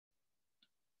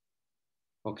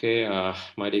Okay,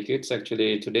 my dear kids,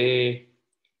 actually today,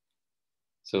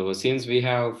 so since we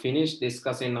have finished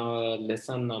discussing our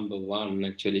lesson number 1,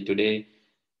 actually today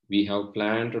we have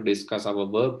planned to discuss our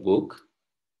workbook.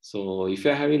 So if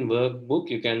you're having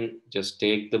workbook, you can just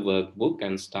take the workbook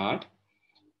and start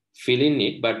filling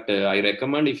it. But I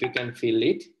recommend if you can fill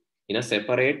it in a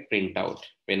separate printout.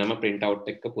 Wenama printout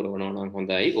ekka purawanawa නම්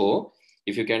හොඳයි. Or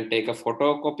if you can take a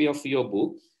photocopy of your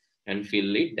book and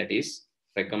fill it, that is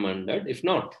recommended. If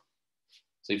not,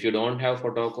 so if you don't have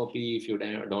photocopy, if you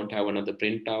don't have another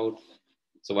printout,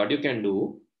 so what you can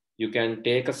do, you can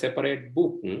take a separate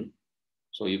book.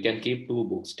 So you can keep 2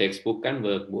 books, textbook and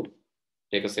workbook.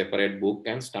 Take a separate book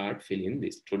and start filling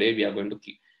this. Today we are going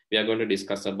to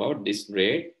discuss about this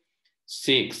grade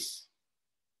 6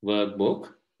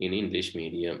 workbook in English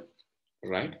medium,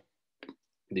 right?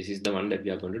 This is the one that we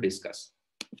are going to discuss.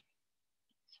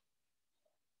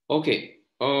 Okay.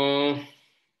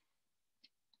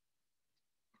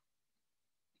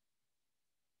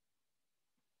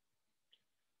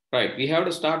 Right, we have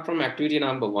to start from activity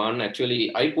number 1.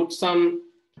 Actually, I put some,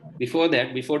 before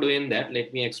doing that,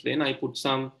 let me explain. I put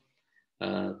some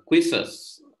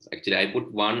quizzes. Actually, I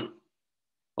put one.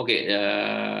 Okay,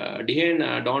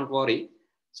 Dihen, don't worry.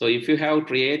 So if you have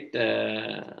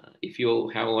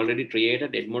already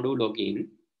created Edmodo login,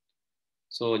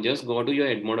 so just go to your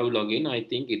Edmodo login. I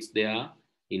think it's there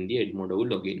in the Edmodo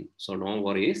login. So no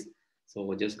worries.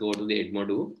 So just go to the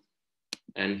Edmodo,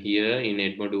 and here in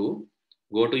Edmodo,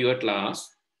 go to your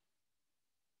class.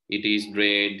 It is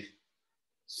grade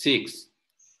 6.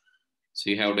 So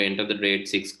you have to enter the grade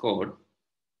 6 code.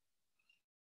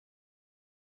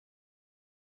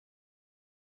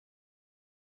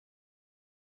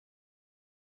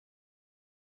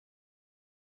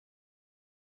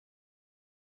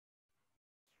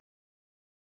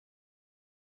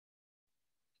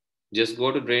 Just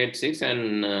go to grade 6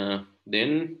 and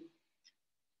then,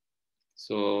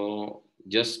 so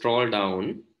just scroll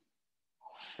down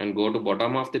and go to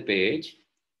bottom of the page.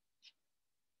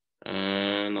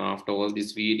 And after all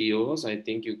these videos, I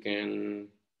think you can,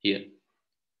 here,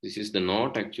 this is the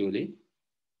note actually.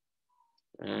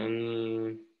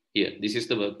 And here, this is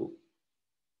the workbook.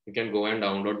 You can go and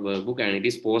download workbook, and it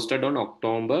is posted on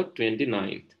October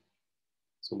 29th.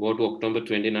 So go to October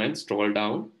 29th, scroll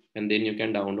down, and then you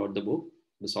can download the book.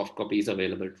 The soft copy is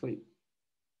available for you.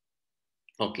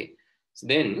 Okay, so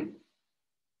then,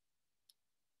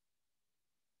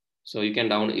 so you can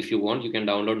download, if you want, you can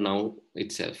download now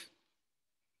itself.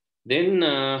 Then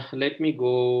let me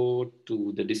go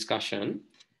to the discussion,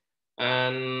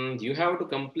 and you have to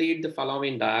complete the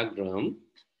following diagram.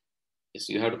 Yes,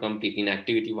 you have to complete in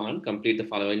activity 1, complete the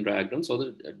following diagram. So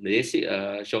the basic,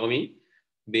 show me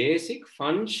basic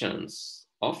functions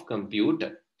of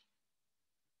computer.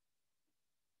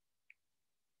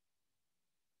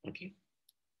 Okay.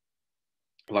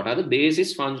 What are the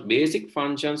basic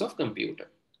functions of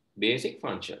computer? Basic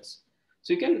functions.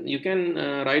 So you can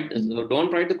write.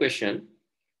 Don't write the question.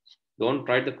 Don't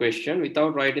write the question.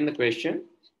 Without writing the question,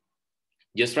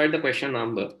 just write the question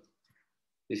number.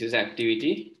 This is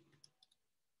activity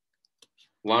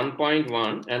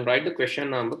 1.1, and write the question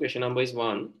number. Question number is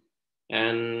 1,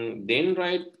 and then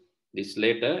write this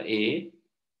letter A,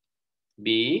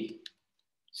 B,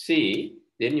 C.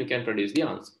 Then you can produce the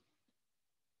answer.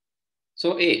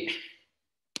 So A.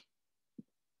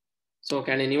 So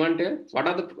can anyone tell what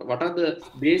are the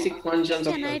basic functions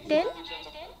of? Can I tell?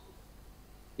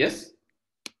 Yes.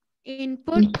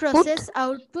 Input, process,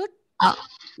 output.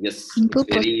 Yes, it's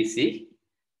very easy.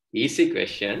 Easy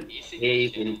question. A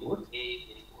is input,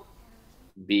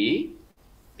 B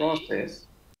process,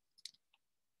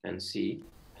 and C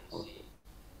output.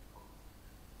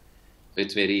 So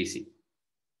it's very easy.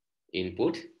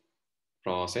 Input,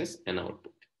 process, and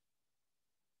output.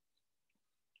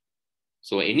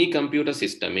 So any computer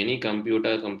system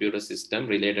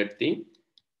related thing.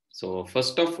 So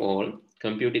first of all,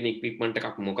 computing equipment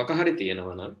එකක් මොකක හරි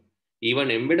තියෙනවා නම්,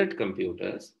 even embedded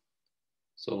computers,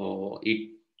 so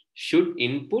it should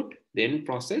input, then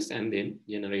process, and then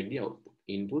generate the output.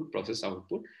 Input, process,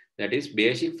 output. That is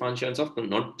basic functions of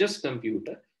not just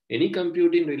computer, any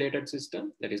computing related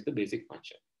system. That is the basic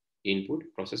function. Input,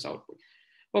 process, output.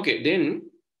 Okay, then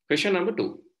question number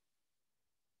 2.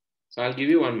 So I'll give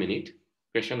you 1 minute.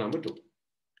 Question number 2.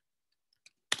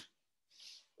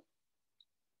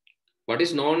 What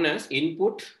is known as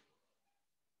input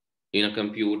in a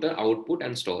computer, output,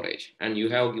 and storage? And you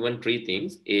have given 3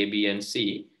 things, A, B, and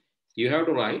C. You have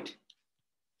to write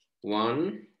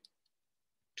 1,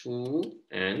 2,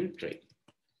 and 3.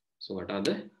 So what are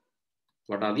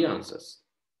the answers?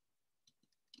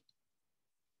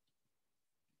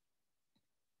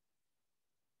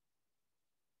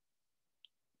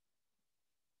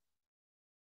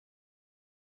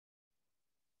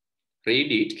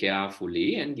 Read it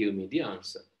carefully and give me the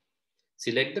answer.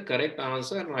 Select the correct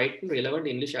answer and write the relevant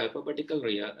English alphabetical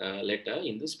letter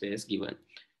in the space given.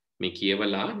 මේ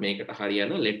කියවලා මේකට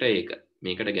හරියන letter එක.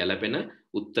 මේකට ගැලපෙන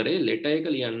උත්තරේ letter එක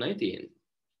ලියන්නයි තියෙන්නේ.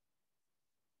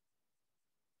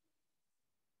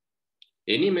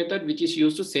 Any method which is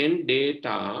used to send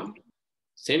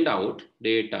out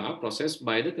data processed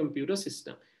by the computer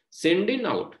system. Sending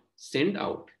out, send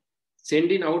out.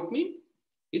 Sending out means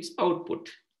it's output.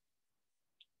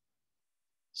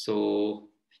 So,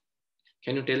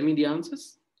 can you tell me the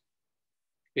answers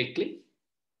quickly?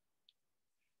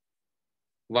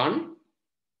 1.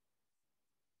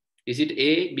 Is it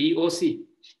A, B, or C?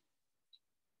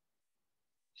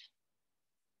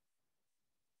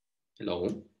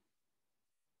 Hello?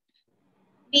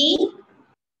 B.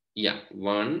 Yeah,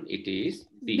 1, it is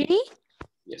B. B.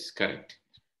 Yes, correct.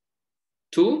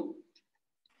 2.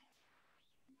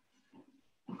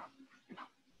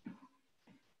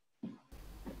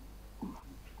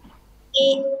 A.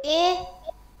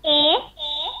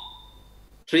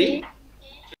 3.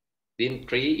 Then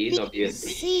 3 is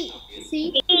obviously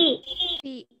C.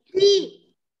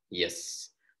 yes.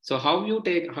 So how you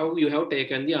have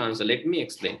taken the answer? Let me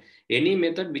explain. Any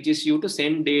method which is used to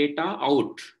send data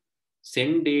out.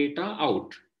 Send data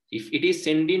out. If it is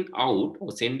sending out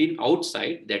or sending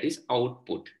outside, that is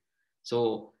output.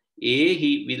 So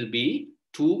A will be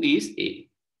 2 is A.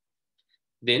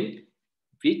 Then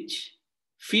which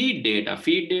feed data?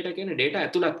 Feed data can data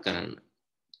ඇතුළත් කරන්න.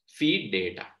 Feed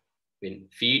data. When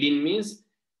feeding means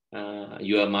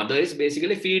your mother is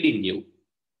basically feeding you.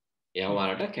 එයා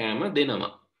ඔයාලට කෑම දෙනවා.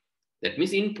 That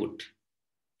means input.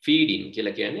 Feeding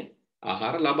කියලා කියන්නේ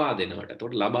ආහාර ලබා දෙනවට.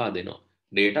 එතකොට ලබා දෙනවා.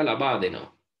 Data ලබා දෙනවා.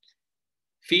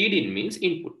 Feeding means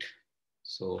input.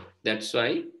 So that's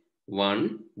why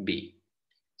 1B.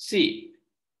 C.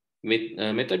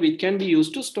 Method which can be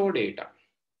used to store data.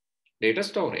 Data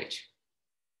storage.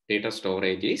 Data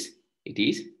storage is, it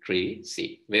is 3C.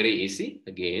 Very easy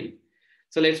again.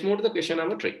 So let's move to the question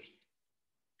number 3.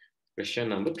 Question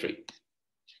number 3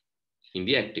 in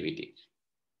the activity.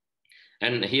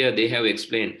 And here they have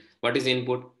explained what is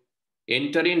input.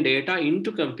 Entering data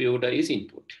into computer is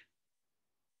input.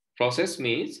 Process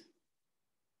means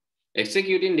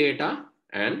executing data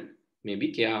and maybe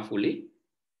carefully,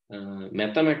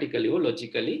 mathematically or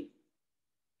logically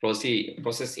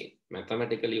processing.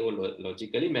 Mathematically or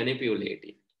logically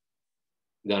manipulating.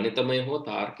 ගණිතමය හෝ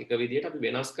තාර්කික විදියට අපි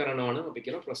වෙනස් කරනවා නම් අපි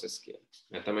කියන process කියලා.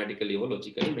 Mathematically or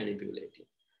logically manipulating.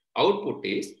 Output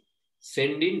is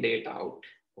sending data out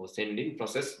or sending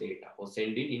processed data or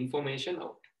sending information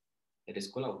out. That is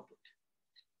called output.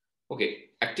 Okay,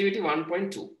 activity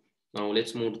 1.2. Now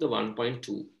let's move to the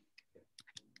 1.2.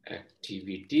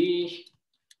 Activity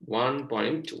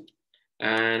 1.2.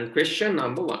 And question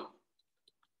number 1.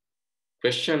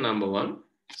 Question number 1.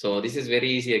 So this is very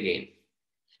easy again.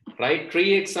 Write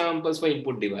 3 examples for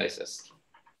input devices.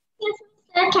 Yes,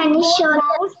 sir. Can you show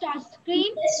Mouse, touch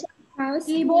screen,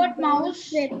 keyboard,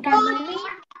 mouse, web camera,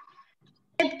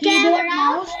 keyboard,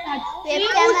 mouse, touch web screen,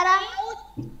 camera?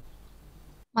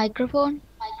 Microphone.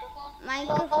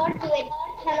 Microphone, web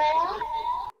camera.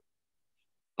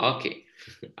 Okay,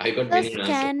 I got The many answers.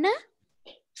 scanner.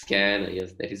 Scanner,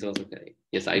 yes, that is also correct.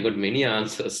 Yes, I got many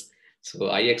answers. So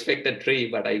I expected 3,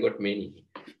 but I got many.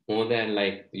 More than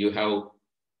like you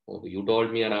told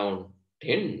me around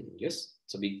 10. Yes,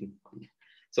 it's a big.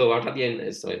 So what are the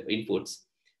inputs?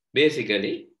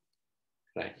 Basically,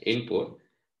 right, input.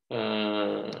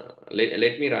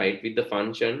 Let me write with the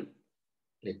function.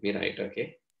 Let me write,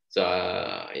 okay. So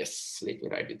yes, let me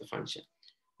write with the function.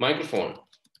 Microphone.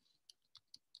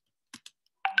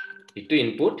 It to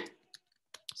input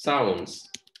sounds.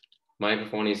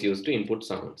 Microphone is used to input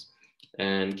sounds.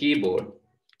 And keyboard.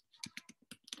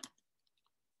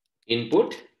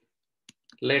 Input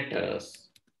letters,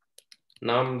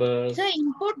 numbers. So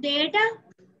input data.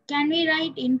 Can we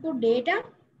write input data?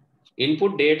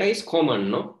 Input data is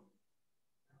common, no?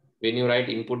 When you write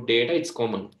input data, it's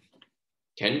common.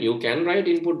 You can write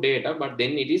input data, but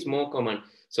then it is more common.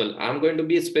 So I'm going to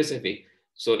be specific.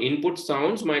 So input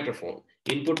sounds, microphone.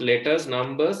 Input letters,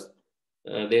 numbers,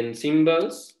 then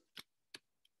symbols,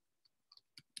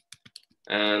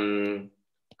 and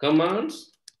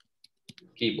commands,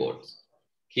 keyboards.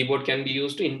 Keyboard can be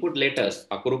used to input letters.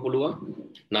 Akuru puluwa,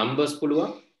 numbers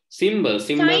puluwa, symbols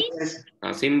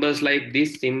like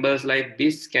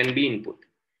this can be input.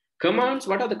 Commands,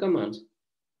 what are the commands?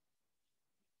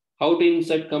 How to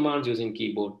insert commands using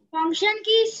keyboard? Function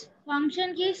keys.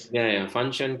 Yeah,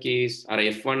 function keys are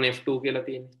F1, F2 කියලා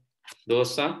තියෙන්නේ.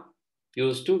 Those are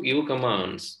used to give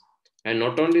commands. And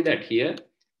not only that, here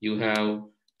you have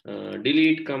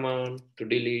delete command to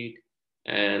delete,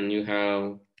 and you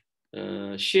have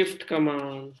shift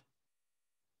command,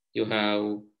 you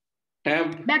have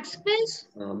tab, Backspace.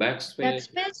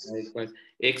 backspace, Backspace. likewise.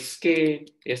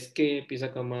 Escape is a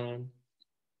command.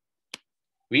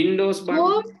 Windows button,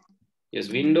 Home. yes,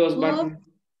 Windows Home. button.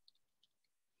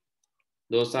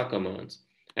 Those are commands.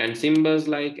 And symbols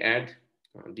like add,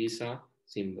 these are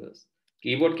symbols.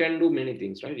 Keyboard can do many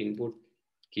things, right? Input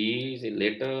keys,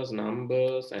 letters,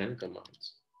 numbers, and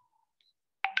commands.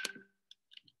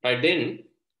 Right then,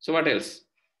 so what else?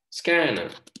 Scanner.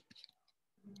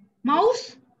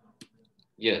 Mouse.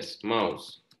 Yes,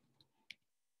 mouse.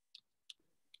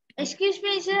 Excuse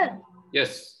me, sir.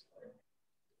 Yes.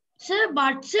 Sir,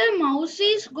 but sir, mouse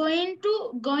is going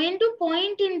to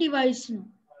point in device now.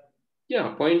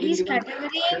 Yeah, pointing Is device.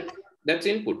 category. That's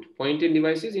input. Pointing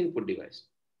device is input device.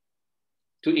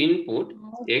 To input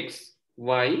X,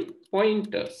 Y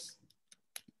pointers.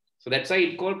 So that's why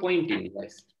it called pointing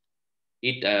device.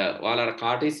 It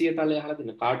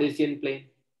Cartesian plane.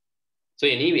 So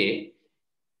anyway,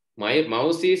 my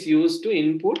mouse is used to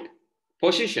input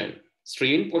position,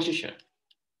 screen position,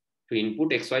 to input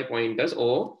XY pointers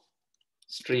or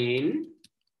screen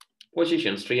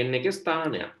position. Screen එක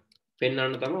ස්ථානයක්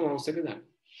පෙන්වන්න තමයි mouse එක ගන්න.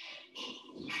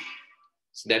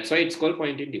 So that's why it's called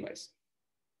pointing device.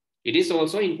 It is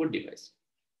also input device.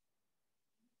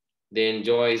 Then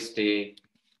joystick,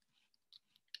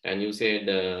 and you said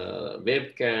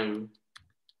webcam,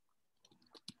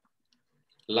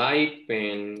 light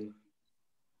pen.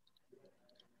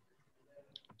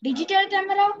 Digital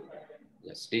camera.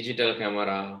 Yes, digital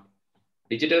camera.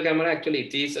 Digital camera, actually,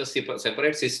 it is a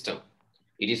separate system.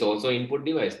 It is also input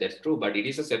device, that's true, but it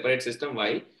is a separate system.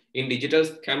 Why? In digital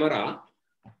camera,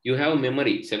 you have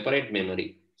memory,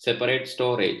 separate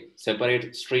storage,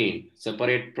 separate screen,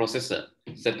 separate processor,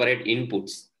 separate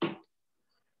inputs.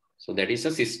 So that is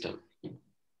a system.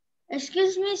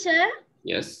 Excuse me, sir.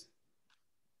 Yes.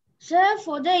 Sir,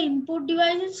 for the input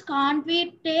devices, can't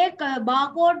we take a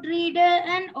barcode reader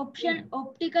and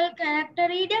optical character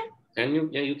reader? And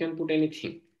you can put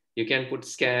anything. You can put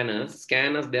scanners.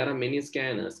 Scanners, there are many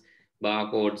scanners.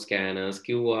 Barcode scanners,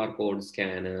 QR code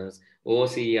scanners,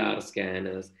 OCR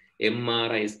scanners,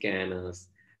 MRI scanners,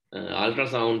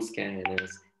 ultrasound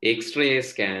scanners, X-ray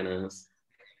scanners.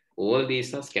 All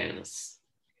these are scanners.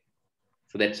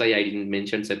 So that's why I didn't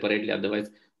mention separately. Otherwise,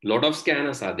 a lot of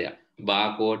scanners are there.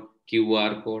 Barcode,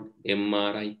 QR code,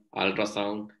 MRI,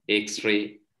 ultrasound,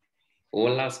 X-ray,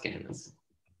 all are scanners.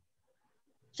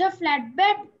 So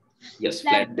flatbed. Yes,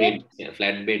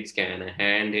 flatbed scanner,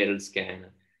 handheld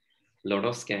scanner. A lot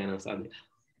of scanners are there.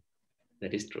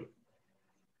 That is true.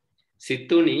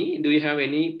 Situni, do you have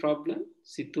any problem?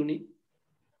 Situni?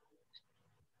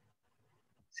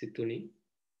 Situni?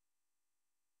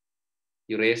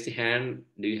 You raised the hand.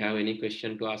 Do you have any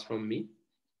question to ask from me?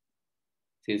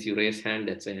 Since you raised hand,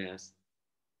 that's a yes.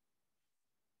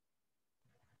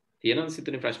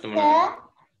 Situni prashna. Sir,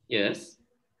 Yes.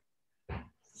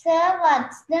 sir,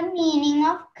 what's the meaning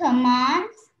of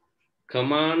commands?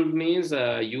 Command means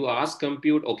you ask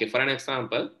compute. Okay, for an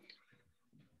example.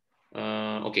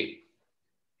 Okay.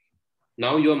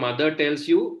 Now your mother tells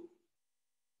you,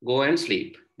 go and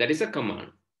sleep. That is a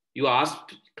command. You ask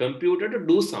computer to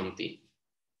do something.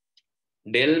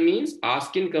 Del means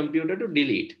asking computer to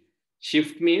delete.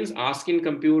 Shift means asking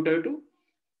computer to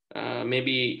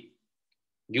maybe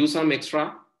give some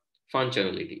extra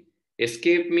functionality.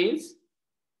 Escape means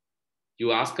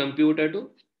you ask computer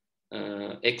to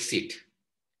exit.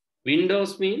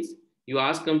 Windows means you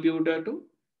ask computer to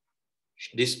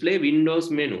display Windows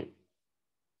menu.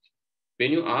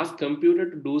 When you ask computer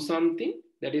to do something,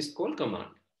 that is called command.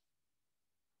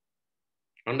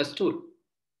 Understood?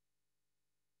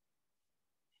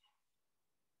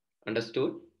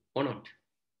 Understood or not?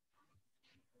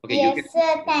 Okay. Yes,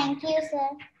 sir. Thank you, sir.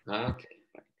 Okay.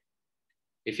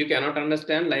 If you cannot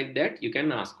understand like that, you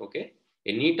can ask, okay?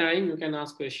 Anytime you can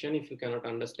ask question. If you cannot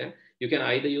understand, you can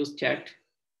either use chat.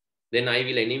 Then I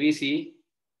will anyway see.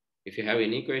 If you have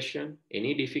any question,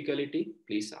 any difficulty,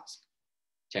 please ask.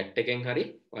 Chat එකෙන් හරි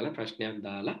ඔයාලා ප්‍රශ්නයක්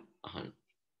දාලා අහන්න.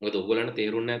 මොකද ඔයගොල්ලන්ට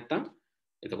තේරුන්නේ නැත්තම්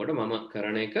එතකොට මම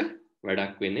කරන එක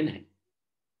වැඩක් වෙන්නේ නැහැ.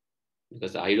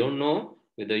 Because I don't know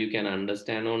whether you can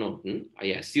understand or not.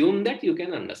 I assume that you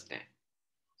can understand.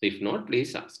 So if not,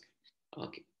 please ask.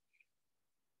 Okay.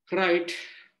 Right.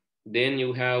 Then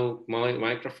you have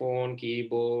microphone,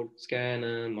 keyboard,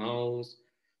 scanner, mouse.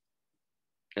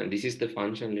 And this is the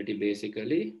functionality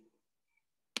basically.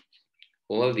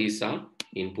 All these are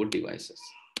input devices.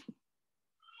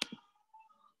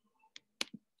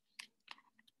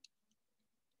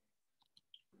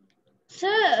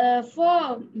 Sir,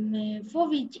 for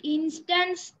which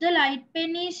instance the light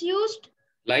pen is used?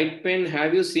 Light pen,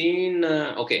 have you seen,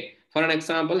 okay, for an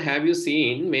example, have you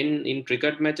seen when in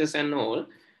cricket matches and all,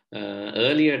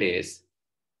 earlier days,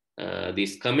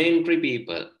 these commentary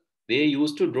people, they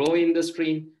used to draw in the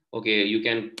screen. Okay, you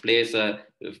can place a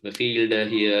fielder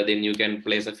here, then you can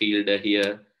place a fielder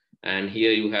here, and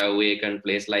here you have vacant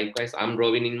place. Likewise, I'm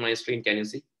drawing in my screen, can you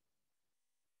see?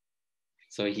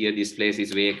 So here this place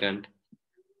is vacant.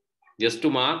 Just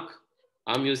to mark,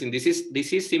 I'm using, this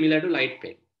is similar to light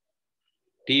pen.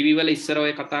 TV වල ඉස්සර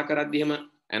ඔය කතා කරද්දි එහෙම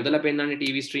ඇඳලා පෙන්නන්නේ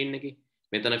TV screen එකේ.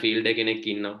 මෙතන field එක කෙනෙක්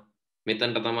ඉන්නවා.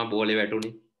 මෙතනට තමයි බෝලේ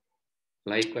වැටුනේ.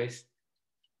 Likewise.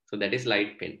 So that is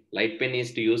light pen. Light pen is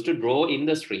to use to draw in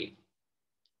the screen.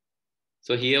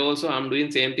 So here also I'm doing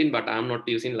same thing, but I'm not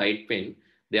using light pen.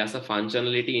 There's a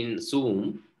functionality in Zoom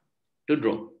to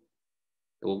draw.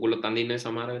 ඕගොල්ලෝ තඳින්නේ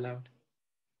සමහර වෙලාවට.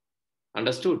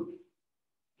 Understood?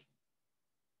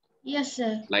 Yes,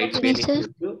 sir. Light pen is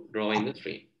used to draw in the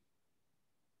screen.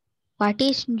 What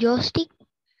is joystick?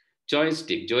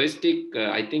 Joystick. Joystick,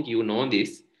 I think you know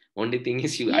this. Only thing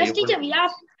is you. Yes, teacher,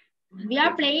 we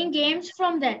are playing games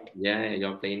from that. Yeah,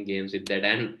 you're playing games with that.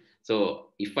 And so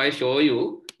if I show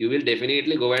you, you will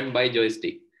definitely go and buy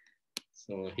joystick.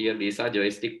 So here, these are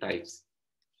joystick types.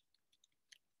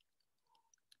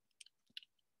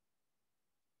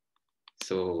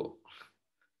 So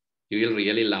you will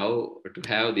really love to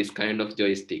have this kind of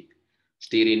joystick.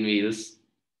 Steering wheels,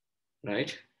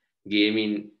 right?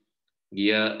 Gaming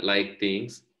gear like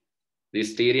things. The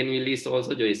steering wheel is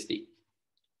also joystick.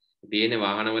 තියෙන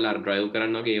වාහනවල අර drive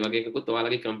කරන්න වගේ ඒ වගේ එකකුත්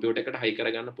ඔයාලගේ computer එකට high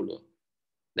කරගන්න පුළුවන්.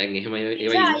 දැන් එහෙම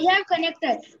ඒවා Sir, I have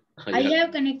connected. I have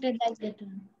connected like that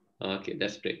one. Okay,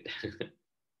 that's great.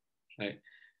 Right.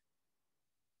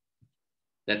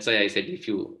 That's why I said if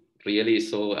you really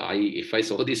saw, if I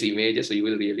saw these images, you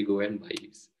will really go and buy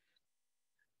this.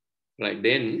 Right,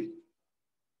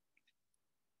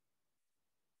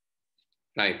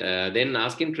 then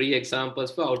asking 3 examples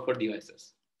for output devices.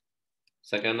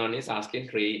 Second one is asking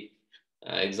 3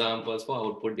 examples for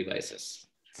output devices.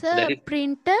 Sir, That is-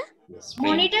 printer, Yes,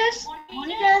 Monitors,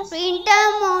 Printer,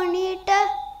 monitor,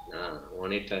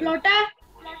 monitor. plotter,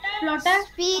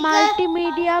 speaker,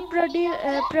 multimedia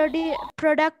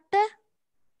productor,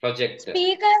 Projector.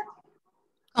 speaker,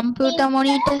 Computer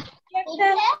monitor.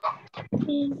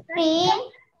 screen,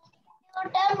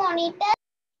 computer, monitor,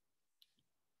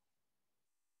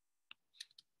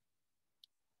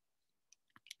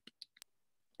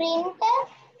 printer,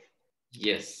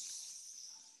 Yes.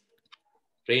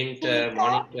 Printer,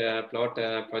 monitor,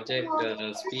 plotter,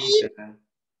 projector, speaker.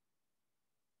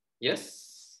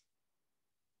 Yes.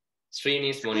 Screen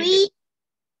is monitor.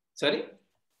 Sorry?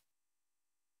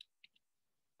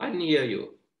 I didn't hear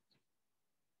you.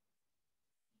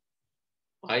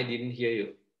 I didn't hear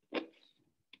you.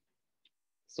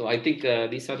 So I think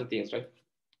these are the things, right?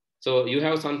 So you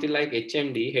have something like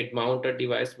HMD, head mounted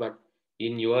device, but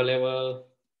in your level,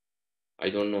 I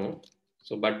don't know.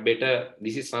 So, but better,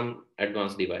 this is some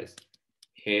advanced device.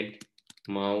 Head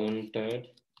mounted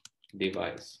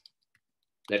device.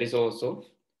 That is also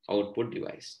output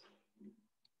device.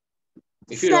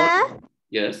 If you don't,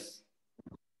 yes.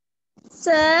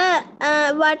 Sir,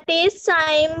 what is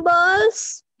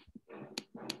symbols?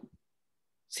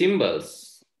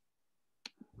 Symbols.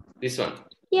 This one.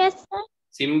 Yes, sir.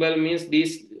 Symbol means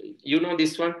this, you know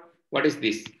this one? What is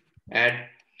this? Add,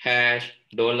 hash,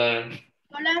 dollar.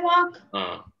 dollar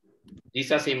mark,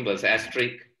 These are symbols,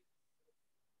 asterisk.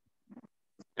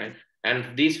 Right?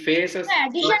 And these faces.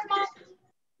 addition mark,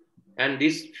 And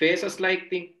these faces like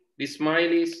thing, these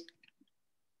smileys.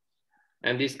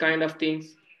 And this kind of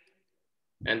things.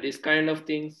 And this kind of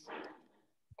things.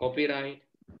 Copyright.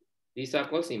 These are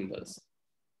called symbols.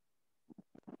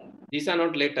 These are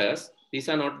not letters. These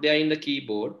are not there in the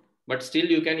keyboard, but still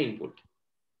you can input.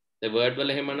 The word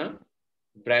wala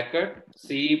bracket,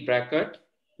 C bracket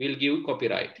will give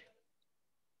copyright.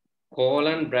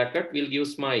 Colon bracket will give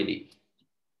smiley.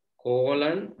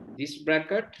 Colon, this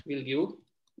bracket will give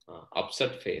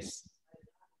upset face.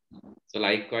 So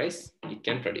likewise, it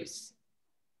can produce.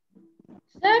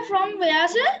 sir, from where,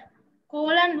 sir?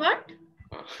 Colon what?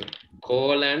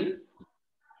 Colon,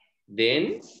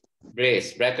 then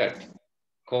brace, bracket,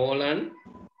 colon,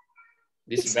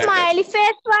 this bracket. Smiley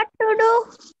face, what to do?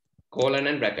 Colon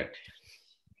and bracket.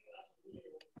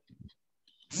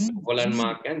 Colon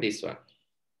mark and this one.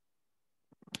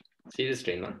 See the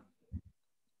string, huh?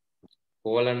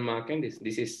 Colon mark and this.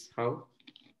 This is how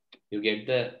you get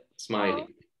the smiley.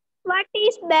 What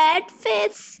is bad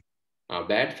face?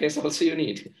 Bad face also you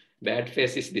need. Bad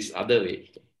face is this other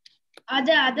way.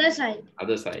 Other side.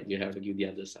 Other side. You have to give the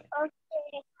other side.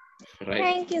 Okay. Right.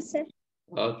 Thank you, sir.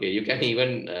 Okay. You can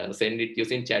even send it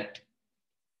using chat.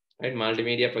 Right.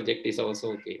 Multimedia project is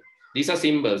also okay. These are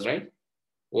symbols, right?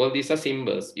 All these are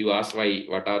symbols. You ask why,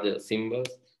 what are the symbols?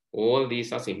 All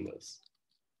these are symbols.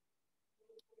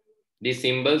 These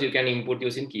symbols you can input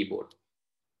using keyboard.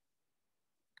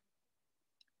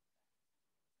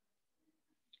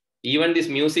 Even these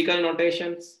musical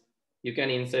notations, you can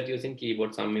insert using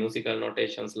keyboard. Some musical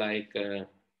notations like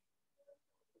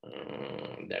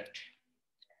that.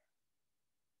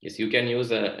 Yes, you can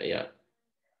use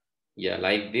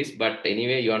like this, but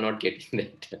anyway, you are not getting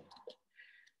that.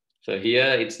 So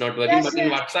here it's not working, Yes, but in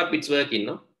yes. WhatsApp it's working,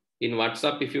 no? In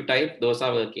WhatsApp, if you type, those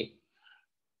are working.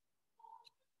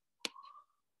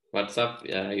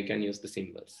 WhatsApp, you can use the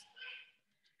symbols.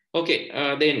 Okay,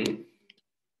 then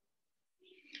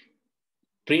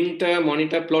printer,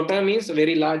 monitor, plotter means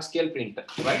very large scale printer,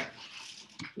 right?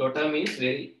 Plotter means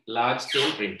very large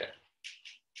scale printer.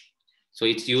 So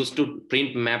it's used to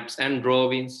print maps and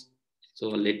drawings. So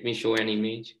let me show an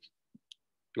image.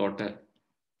 Plotter.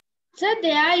 So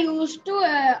they are used to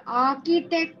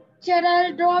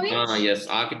architectural drawings. Yes,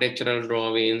 architectural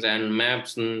drawings and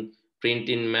maps, and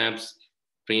printing maps,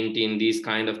 printing these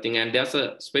kind of thing. And there's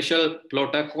a special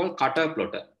plotter called cutter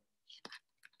plotter.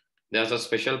 There's a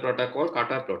special plotter called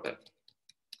cutter plotter.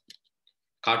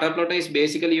 Cutter plotter is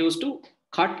basically used to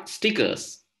cut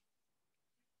stickers.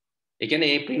 ඒ කියන්නේ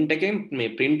මේ print එකෙන් මේ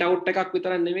print out එකක්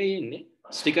විතරක් නෙවෙයි ඉන්නේ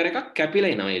sticker එකක් කැපිලා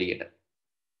එනවා එළියට.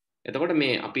 එතකොට මේ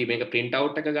අපි මේක print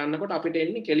out එක ගන්නකොට අපිට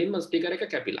එන්නේ කෙලින්ම sticker එක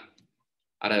කැපිලා.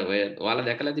 අර ඔය ඔයාලා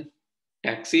දැකලාද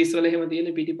taxis වල එහෙම තියෙන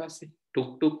පිටිපස්සේ tuk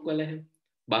tuk වල එහෙම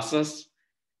buses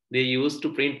they used to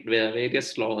print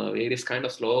various kind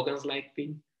of slogans like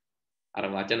thing. අර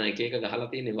වචන එක එක ගහලා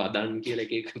තියෙන්නේ වදන් කියලා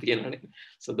එක එක තියෙනවානේ.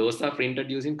 So those are printed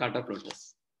using cutter plotters.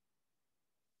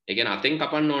 ඒ කියන්නේ අතෙන්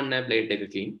කපන්න ඕනේ නැහැ blade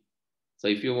එකකින්. So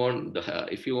if you want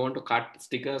to cut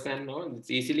stickers and all,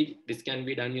 it's easily this can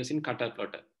be done using cutter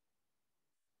plotter.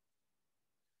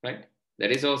 Right? There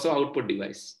is also output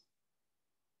device.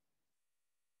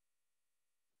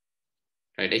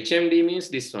 Right? HMD means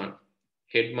this one,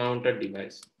 head mounted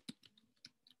device.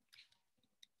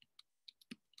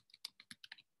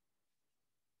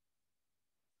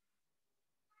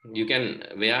 You can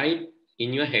wear it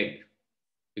in your head.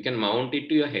 You can mount it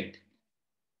to your head.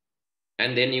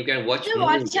 And then you can watch. So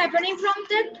what's happening from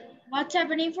that? What's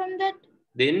happening from that?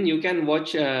 Then you can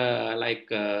watch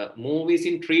movies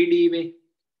in 3D way.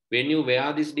 When you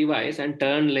wear this device and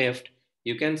turn left,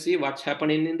 you can see what's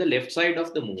happening in the left side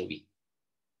of the movie.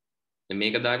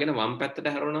 මේක දාගෙන වම් පැත්තට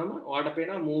හැරුණාම ඔයාලට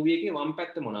පේනවා movie එකේ වම්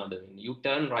පැත්ත මොනවද වෙන්නේ. You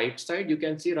turn right side, you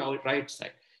can see right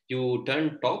side. You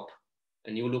turn top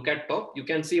and you look at top, you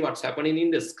can see what's happening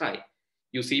in the sky.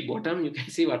 You see bottom, you can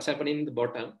see what's happening in the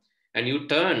bottom. And you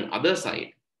turn other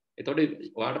side. එතකොට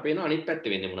ඔයාලට පේනවා අනිත් පැත්තේ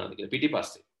වෙන්නේ මොනවද කියලා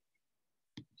පිටිපස්සේ.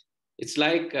 It's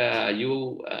like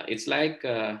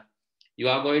you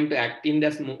are going to act in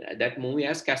that movie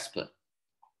as Casper.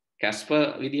 Casper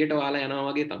විදියට ඔයාලා යනවා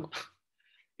වගේ තමයි.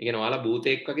 ඒ කියන්නේ ඔයාලා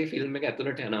භූතෙක් වගේ ෆිල්ම් එක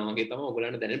ඇතුළට යනවා වගේ තමයි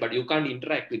ඔයගොල්ලන්ට දැනෙන්නේ. But you can't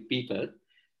interact with people.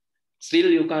 Still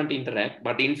you can't interact.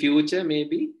 But in future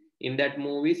maybe in that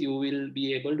movies you will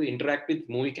be able to interact with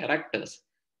movie characters.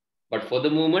 But for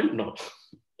the moment, no.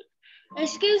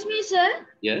 Excuse me, sir.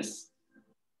 Yes.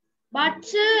 But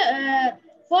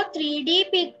for 3D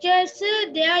pictures,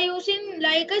 they are using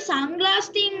like a sunglass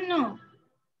thing, no?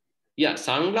 Yeah,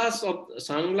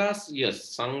 sunglass,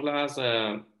 yes. Sunglass,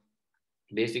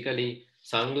 basically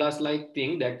sunglass-like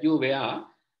thing that you wear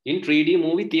in 3D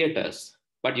movie theaters.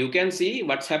 But you can see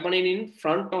what's happening in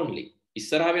front only.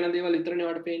 ඉස්සරහා වෙන දේවල් විතරනේ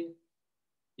ඔයාලට පේන්නේ.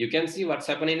 You can see what's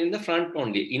happening in the front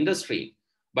only, in the screen.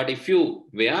 But if you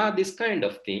wear this kind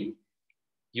of thing,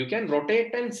 you can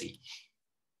rotate and see.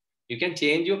 You can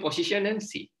change your position and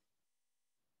see.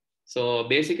 So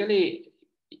basically,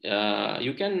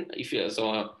 you can, if you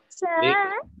Sir.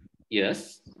 Yes.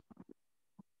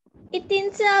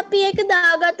 ඉතින් sir අපි ඒක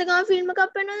දාගත්ත ගමන් film එකක්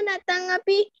වෙනවද නැත්නම්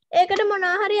අපි ඒකට මොනවා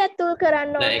හරි ඇතුල්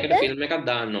කරන්න නෑ ඕනේද? ඒකට ෆිල්ම් එකක්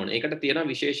දාන්න ඕනේ. ඒකට තියෙන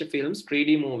විශේෂ films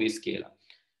 3D movies කියලා.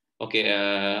 Okay,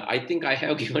 I think I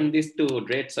have given this to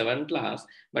grade 7 class,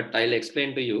 but I'll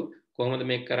explain to you කොහොමද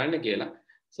මේක කරන්න කියලා.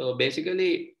 So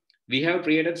basically, we have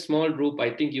created small group. I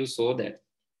think you saw that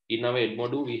in our ed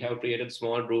module. We have created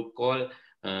small group called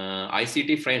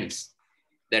ICT Friends.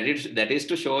 That is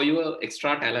to show you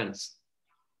extra talents,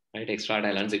 right? Extra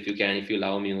talents. If you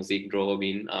love music,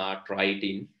 drawing, art,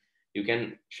 writing, you can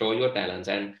show your talents.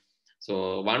 And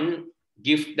so one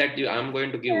gift that I'm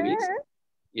going to give is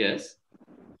yes.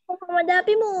 කොහොමද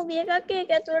අපි movie එකක් ඒක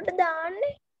ඇතුළට දාන්නේ?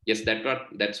 Yes,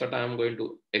 that's what I'm going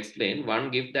to explain.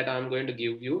 One gift that I'm going to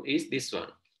give you is this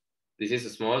one. This is a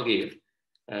small gift.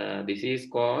 This is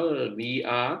called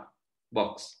VR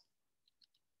box.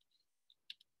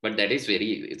 But that is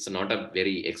it's not a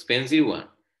very expensive one.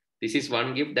 This is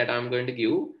one gift that I'm going to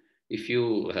give. If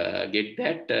you get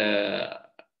that,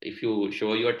 if you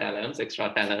show your talents,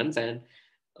 extra talents, and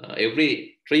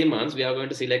every 3 months, we are going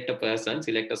to select a person,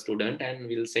 select a student, and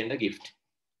we'll send a gift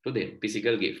to them,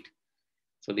 physical gift.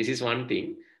 So this is one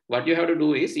thing. What you have to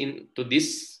do is to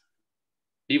this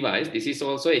device, this is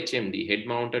also HMD, head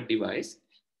mounted device.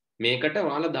 මේකට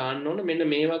ඔයාලා දාන්න ඕන මෙන්න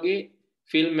මේ වගේ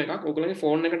film එකක් ඔයගොල්ලෝගේ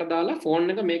phone එකට දාලා ෆෝන්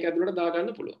එක මේක ඇතුළට දාගන්න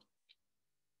පුළුවන්.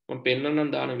 මම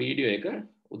පෙන්නන්නම් දාන වීඩියෝ එක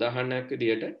උදාහරණයක්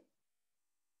විදියට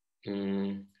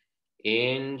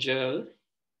Angel.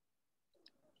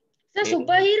 The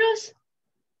superheroes.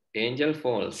 Angel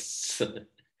Falls.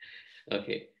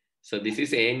 Okay, so this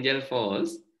is Angel Falls,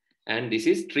 and this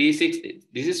is 360.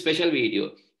 This is special video.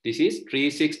 This is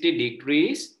 360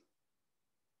 degrees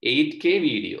 8K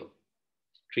video.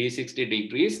 360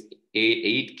 degrees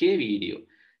 8K video.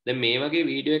 දැන් මේ වගේ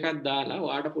වීඩියෝ එකක් දාලා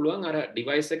ඔයාට පුළුවන් අර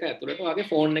ඩිවයිස් එක ඇතුළට ඔයාගේ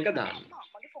ෆෝන් එක දාන්න.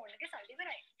 මගේ ෆෝන් එකේ සල්ලි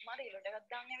ඉවරයි. මම ඊළඟ එකක්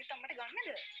දාන්න ඇවිත් අම්මට ගන්නද?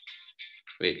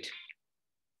 Wait.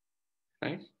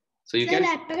 Right? So you can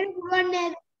lap එකේ පුළුවන්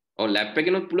නේද? ඔව් ලැප්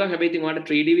එකේනොත් පුළුවන්. හැබැයි ඉතින් ඔයාට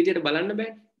 3D විදියට බලන්න බෑ.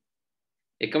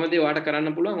 එකම දේ ඔයාට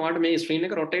කරන්න පුළුවන් ඔයාට මේ ස්ක්‍රීන්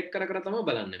එක රොටේට් කර කර තමයි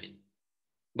බලන්න වෙන්නේ.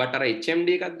 බට් අර HMD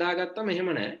එකක් දාගත්තම එහෙම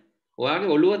නෑ.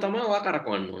 ඔයාගේ ඔළුව තමයි ඔයා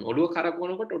කරකවන්න ඕන. ඔළුව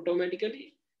කරකවනකොට ඔටෝමැටිකලි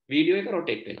වීඩියෝ එක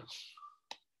රොටේට් වෙනවා.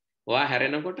 ඔයා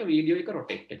හැරෙනකොට වීඩියෝ එක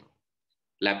රොටේට් වෙනවා.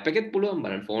 ලැප් එකෙත් පුළුවන්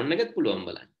බලන්න, ෆෝන් එකෙත් පුළුවන්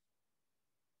බලන්න.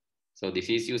 So this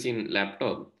is using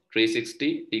laptop 360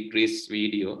 degrees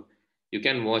video. You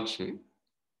can watch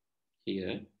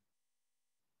here.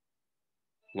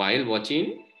 While watching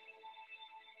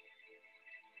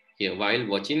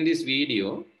this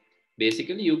video,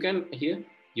 basically you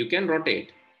can rotate.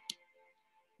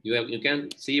 You can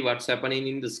see what's happening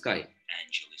in the sky.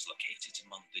 Angel is located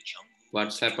among the jungle.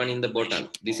 What's happening in the bottom.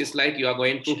 This is like you are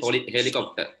going to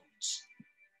helicopter.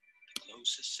 The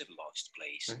closest civilized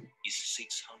place is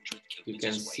 600 kilometers You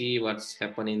can away. see what's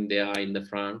happening there in the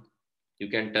front. You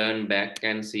can turn back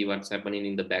and see what's happening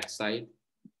in the back side.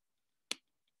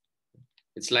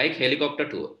 It's like helicopter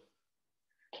tour.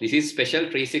 This is special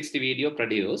 360 video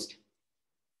produced.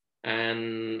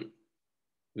 And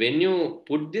when you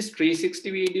put this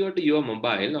 360 video to your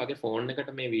mobile, ඔයාගේ phone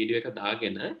එකට මේ video එක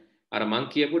දාගෙන අර මං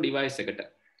කියපු device එකට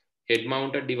head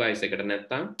mounted device එකට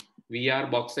නැත්නම් VR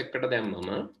box එකකට දැම්මම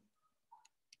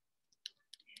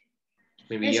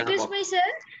මේ VR Excuse box. me, sir.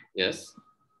 Yes.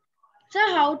 Sir,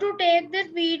 how to take that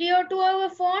video to our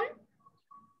phone?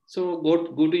 So go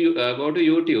to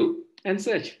YouTube and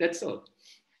search. That's all.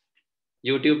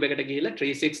 YouTube එකට ගිහිල්ලා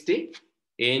 360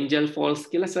 Angel Falls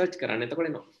කියලා search කරන්න. එතකොට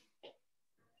එනවා.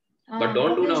 But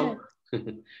don't do okay, now. sir.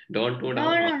 Don't do now.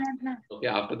 No, not now. Okay,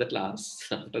 after the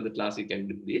class you can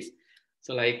do this. So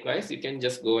likewise, you can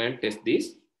just go and test this,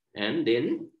 and then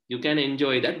you can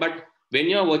enjoy that. But when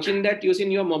you are watching that using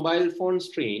your mobile phone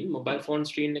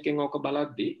screen එකෙන් ඕක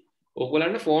බලද්දී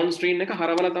ඔයගොල්ලන්ට phone screen එක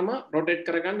හරවලා තමයි rotate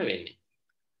කරගන්න වෙන්නේ.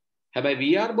 හැබැයි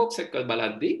VR box එක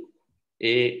බලද්දී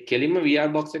ඒ කෙලින්ම VR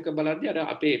box එක බලද්දී අර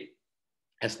අපේ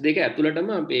S2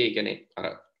 ඇතුළටම අපේ කියන්නේ අර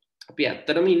අපි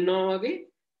ඇත්තටම ඉන්නවා වගේ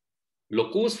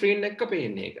ලොකු ස්ක්‍රීන් එකක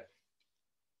පේන්නේ ඒක.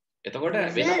 එතකොට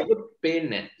වෙන මොකුත්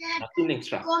පේන්නේ නැහැ. Nothing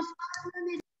extra.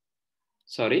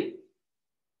 Sorry.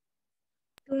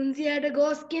 300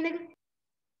 ghost කියන එක.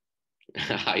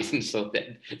 I didn't saw that.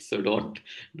 So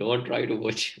don't try to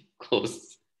watch ghosts.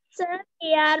 Sir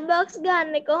VR box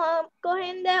ගන්න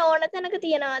කොහෙන්ද ඕන තැනක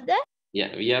තියනවද?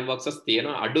 Yeah, VR boxes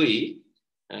තියෙනවා අඩුයි.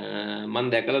 මම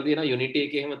දැකලා තියෙනවා Unity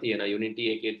එකේ එහෙම තියෙනවා. Unity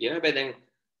එකේ තියෙනවා. හැබැයි දැන්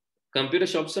computer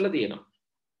shops වල තියෙනවා.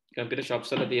 Computer shops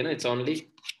වල තියෙනවා. It's only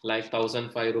like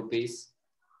 1,005 rupees,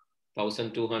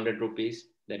 1,200 rupees.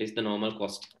 That is the normal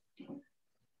cost.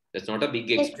 That's not a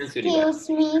big expensive device. Excuse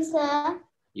me, sir.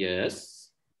 Yes.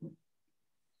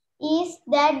 Is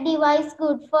that device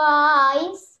good for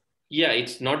eyes? Yeah,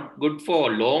 it's not good for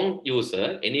long user.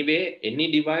 Anyway, any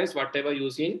device, whatever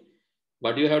using,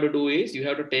 what you have to do is you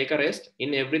have to take a rest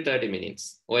in every 30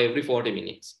 minutes or every 40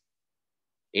 minutes.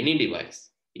 Any device,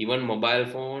 even mobile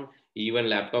phone, even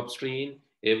laptop screen,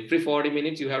 every 40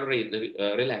 minutes you have to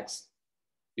relax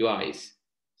your eyes.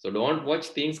 So don't watch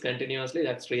things continuously.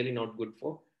 That's really not good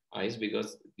for eyes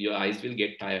because your eyes will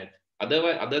get tired.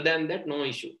 Other than that, no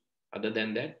issue. Other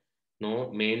than that,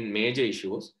 no major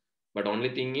issues. But only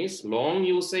thing is long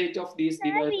usage of these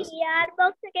devices. VR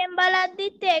box එකෙන්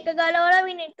බලද්දිත් ඒක ගලවලා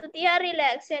මිනිත්තු 30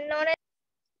 relax වෙන්න ඕනේ.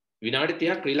 විනාඩි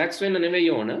 30ක් relax වෙන්න නෙවෙයි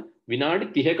ඕන. විනාඩි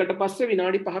 30කට පස්සේ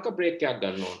විනාඩි 5ක බ්‍රේක් එකක්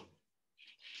ගන්න ඕන.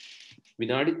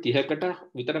 විනාඩි 30කට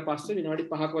විතර පස්සේ විනාඩි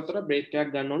 5ක විතර බ්‍රේක් එකක්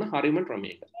ගන්න ඕන හරිම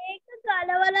ක්‍රමයකට. ඒක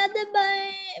කලවලද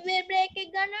මේ බ්‍රේක් එක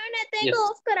ගන්නව නැත්නම් ඒක Yes.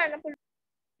 ඕෆ් කරන්න පුළුවන්.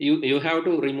 You have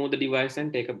to remove the device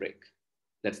and take a break.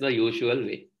 That's the usual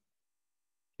way.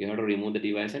 You have to remove the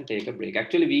device and take a break.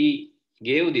 Actually, we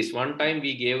gave this one time.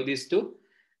 We gave this to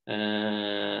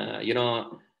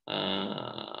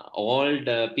old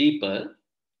people.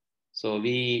 So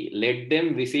we let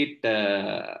them visit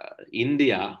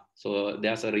India. So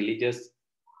there's a religious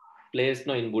place.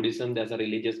 No, in Buddhism, there's a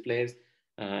religious place.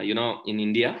 In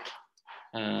India.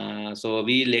 So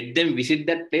we let them visit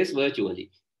that place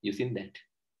virtually using that.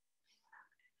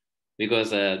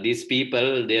 Because these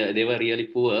people, they were really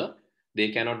poor. They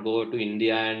cannot go to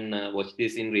India and watch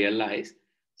this in real life.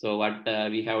 So what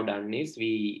we have done is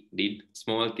we did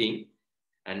small thing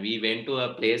and we went to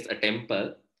a place, a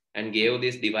temple, and gave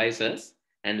these devices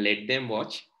and let them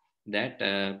watch that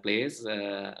place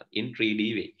in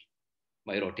 3D way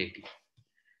by rotating.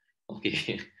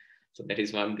 Okay, so that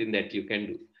is one thing that you can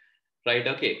do. Right,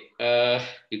 okay.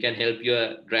 You can help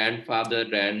your grandfather,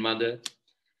 grandmother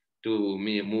to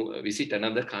visit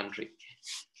another country.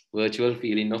 Virtual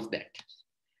feeling of that.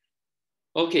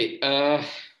 Okay,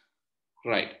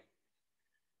 right.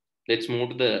 Let's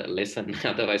move to the lesson.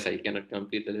 Otherwise, I cannot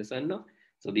complete the lesson now.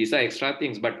 So these are extra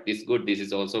things, but this is good. This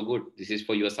is also good. This is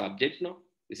for your subject now.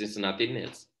 This is nothing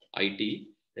else. IT,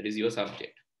 that is your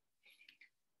subject.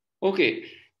 Okay,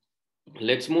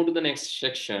 let's move to the next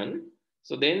section.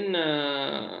 So then,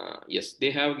 yes,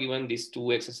 they have given these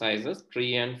two exercises,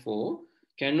 3 and 4.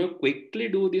 Can you quickly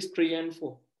do this 3 and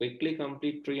 4? Quickly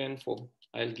complete 3 and 4.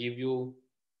 I'll give you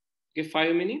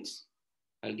 5 minutes.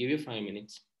 I'll give you 5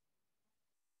 minutes.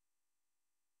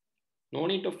 No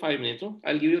need of 5 minutes. No?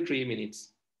 I'll give you 3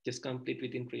 minutes. Just complete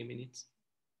within 3 minutes.